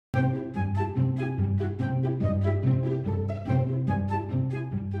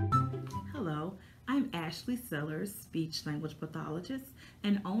Ashely Sellers, speech language pathologist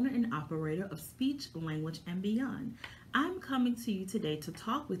and owner and operator of Speech, Language, and Beyond. I'm coming to you today to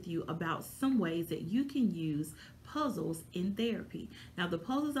talk with you about some ways that you can use puzzles in therapy. Now, the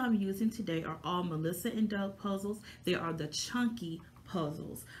puzzles I'm using today are all Melissa and Doug puzzles. They are the chunky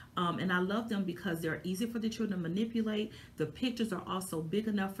puzzles, and I love them because they're easy for the children to manipulate. The pictures are also big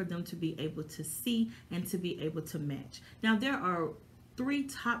enough for them to be able to see and to be able to match. Now, there are three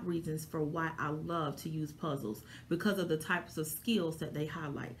top reasons for why I love to use puzzles, because of the types of skills that they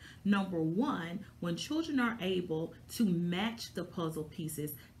highlight. Number one, when children are able to match the puzzle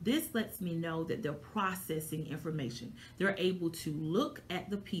pieces, this lets me know that they're processing information. They're able to look at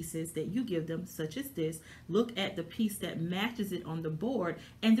the pieces that you give them, such as this, look at the piece that matches it on the board,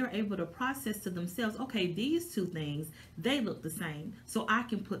 and they're able to process to themselves, okay, these two things, they look the same, so I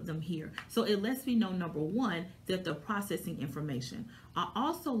can put them here. So it lets me know, number one, that they're processing information. I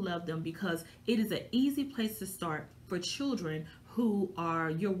also love them because it is an easy place to start for children who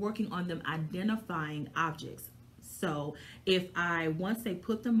you're working on them identifying objects. So if once they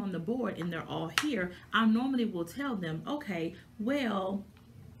put them on the board and they're all here, I normally will tell them, okay, well,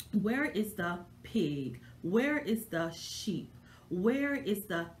 where is the pig? Where is the sheep? Where is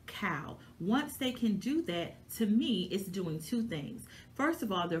the cow? Once they can do that, to me, it's doing two things. First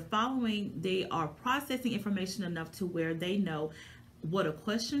of all, they are processing information enough to where they know what a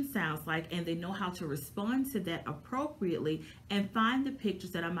question sounds like, and they know how to respond to that appropriately and find the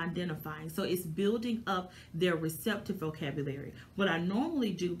pictures that I'm identifying. So it's building up their receptive vocabulary. What I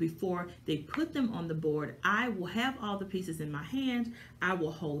normally do before they put them on the board, I will have all the pieces in my hand, I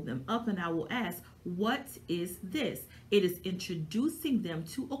will hold them up, and I will ask, what is this? It is introducing them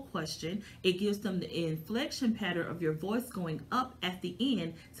to a question. It gives them the inflection pattern of your voice going up at the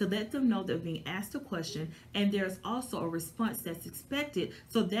end to let them know they're being asked a question, and there's also a response that's expected.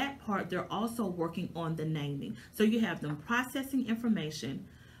 So that part, they're also working on the naming. So you have them processing information,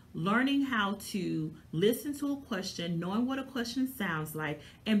 learning how to listen to a question, knowing what a question sounds like,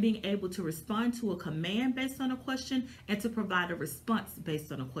 and being able to respond to a command based on a question and to provide a response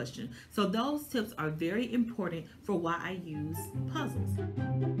based on a question. So those tips are very important for why I use puzzles.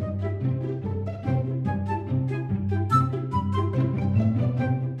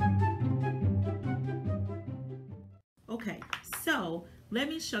 Okay, so let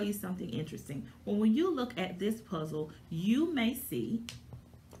me show you something interesting. When you look at this puzzle, you may see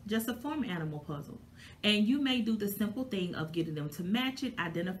just a farm animal puzzle, and you may do the simple thing of getting them to match it,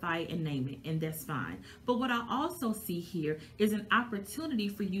 identify it, and name it, and that's fine. But what I also see here is an opportunity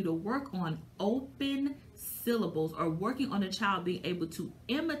for you to work on open syllables, or working on a child being able to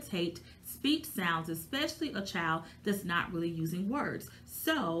imitate speech sounds, especially a child that's not really using words.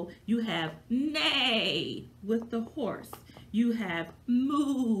 So you have neigh with the horse, you have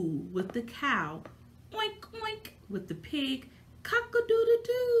moo with the cow, oink oink with the pig,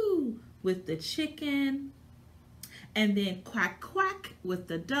 cock-a-doodle-doo with the chicken, and then quack quack with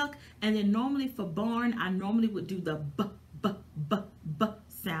the duck. And then normally for barn, I normally would do the b b b b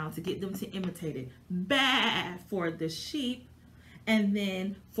sound to get them to imitate it. Ba for the sheep, and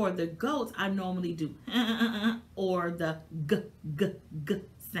then for the goats, I normally do or the g g g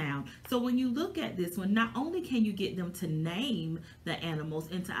sound. So when you look at this one, not only can you get them to name the animals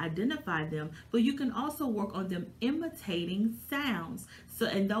and to identify them, but you can also work on them imitating sounds. So,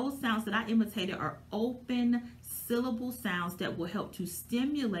 and those sounds that I imitated are open syllable sounds that will help to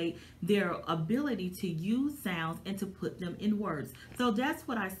stimulate their ability to use sounds and to put them in words. So that's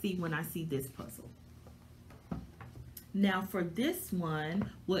what I see when I see this puzzle. Now for this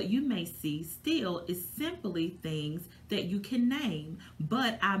one, what you may see still is simply things that you can name,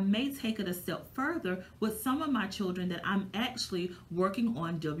 but I may take it a step further with some of my children that I'm actually working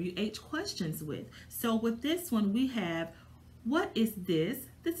on WH questions with. So with this one, we have, what is this?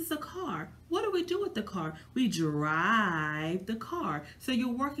 This is a car. What do we do with the car? We drive the car. So you're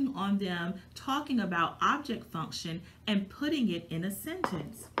working on them talking about object function and putting it in a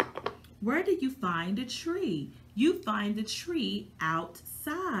sentence. Where do you find a tree? You find the tree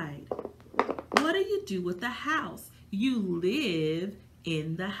outside. What do you do with the house? You live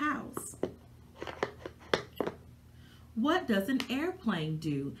in the house. What does an airplane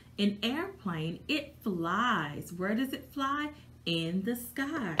do? An airplane, it flies. Where does it fly? In the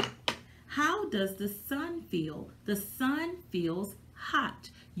sky. How does the sun feel? The sun feels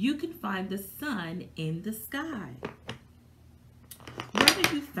hot. You can find the sun in the sky. Where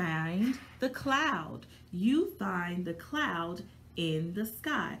do you find the cloud? You find the cloud in the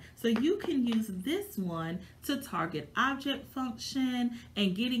sky. So you can use this one to target object function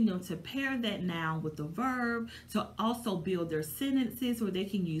and getting them to pair that noun with the verb, to also build their sentences where they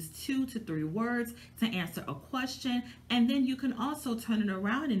can use 2 to 3 words to answer a question. And then you can also turn it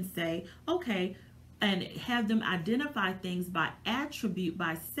around and say, okay, and have them identify things by attribute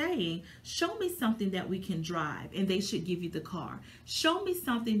by saying, show me something that we can drive, and they should give you the car. Show me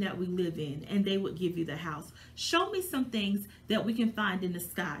something that we live in, and they would give you the house. Show me some things that we can find in the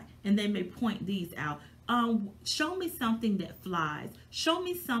sky, and they may point these out. Show me something that flies. Show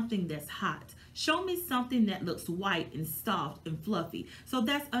me something that's hot. Show me something that looks white and soft and fluffy. So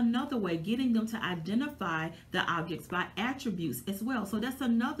that's another way, getting them to identify the objects by attributes as well. So that's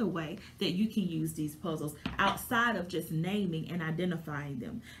another way that you can use these puzzles outside of just naming and identifying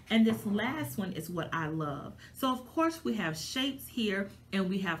them. And this last one is what I love. So of course we have shapes here and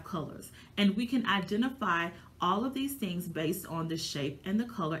we have colors. And we can identify all of these things based on the shape and the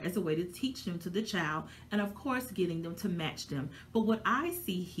color as a way to teach them to the child, and of course getting them to match them. But what I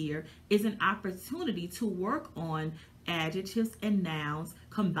see here is an opportunity to work on adjectives and nouns,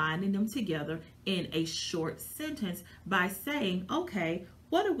 combining them together in a short sentence by saying, okay,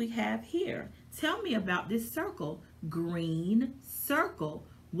 what do we have here? Tell me about this circle. Green circle.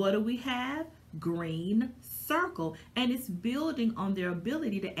 What do we have? Green circle. And it's building on their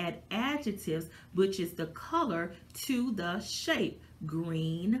ability to add adjectives, which is the color, to the shape.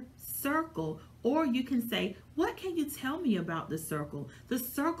 Green circle. Or you can say, what can you tell me about the circle? The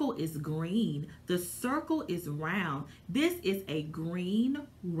circle is green. The circle is round. This is a green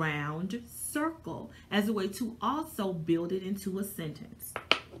round circle, as a way to also build it into a sentence.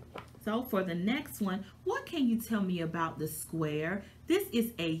 So for the next one, what can you tell me about the square? This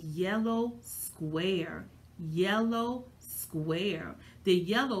is a yellow square. Yellow square. The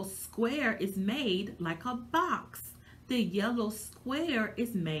yellow square is made like a box. The yellow square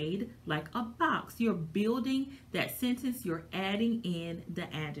is made like a box. You're building that sentence. You're adding in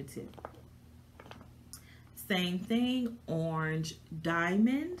the adjective. Same thing. Orange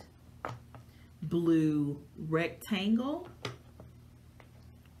diamond. Blue rectangle.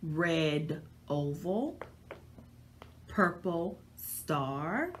 Red oval. Purple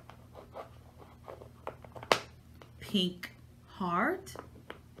star. Pink heart.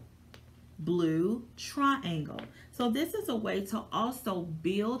 Blue triangle. So this is a way to also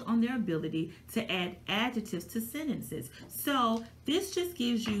build on their ability to add adjectives to sentences. So this just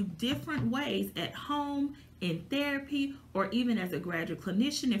gives you different ways at home, in therapy, or even as a graduate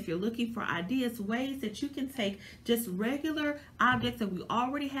clinician, if you're looking for ideas, ways that you can take just regular objects that we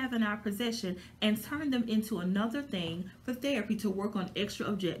already have in our possession and turn them into another thing for therapy to work on extra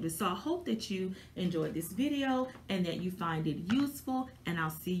objectives. So I hope that you enjoyed this video and that you find it useful, and I'll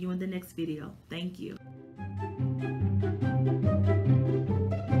see you in the next video. Thank you.